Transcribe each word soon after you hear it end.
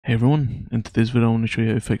Hey everyone, in today's video I want to show you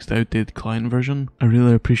how to fix the outdated client version. I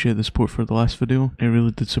really appreciate the support for the last video, it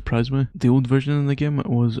really did surprise me. The old version in the game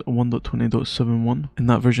was 1.20.71 and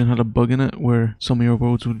that version had a bug in it where some of your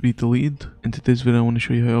worlds would be deleted. In today's video I want to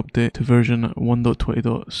show you how to update to version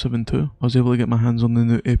 1.20.72. I was able to get my hands on the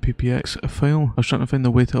new appx file. I was trying to find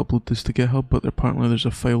a way to upload this to GitHub, but apparently there's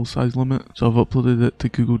a file size limit, so I've uploaded it to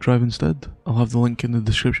Google Drive instead. I'll have the link in the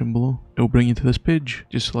description below. It will bring you to this page.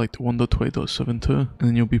 Just select 1.20.72 and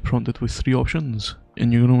then you'll be prompted with 3 options,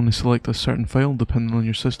 and you're going to want to select a certain file depending on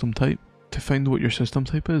your system type. To find what your system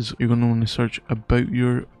type is, you're going to want to search about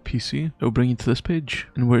your PC. It will bring you to this page,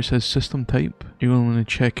 and where it says system type, you're going to want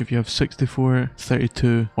to check if you have 64,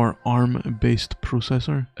 32 or ARM based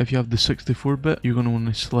processor. If you have the 64-bit, you're going to want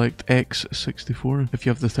to select x64. If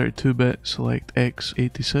you have the 32-bit, select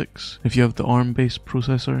x86. If you have the ARM based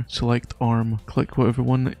processor, select ARM. Click whatever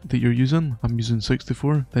one that you're using. I'm using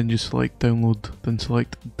 64, then just select download, then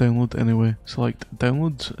select download anyway. Select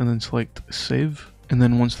downloads and then select save. And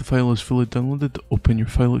then once the file is fully downloaded, open your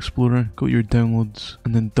file explorer, go to your downloads,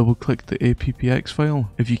 and then double click the appx file.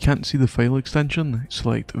 If you can't see the file extension,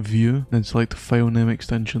 select view, then select file name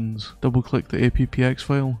extensions. Double click the appx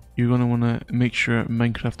file. You're going to want to make sure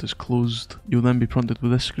Minecraft is closed. You'll then be prompted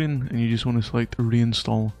with this screen, and you just want to select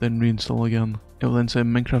reinstall, then reinstall again. It will then say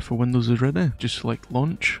Minecraft for Windows is ready. Just select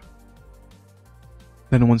launch.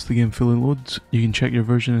 Then once the game fully loads, you can check your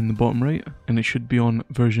version in the bottom right, and it should be on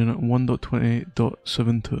version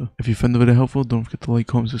 1.20.72. If you found the video helpful, don't forget to like,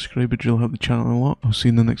 comment, subscribe, it really helps the channel a lot. I'll see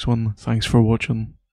you in the next one. Thanks for watching.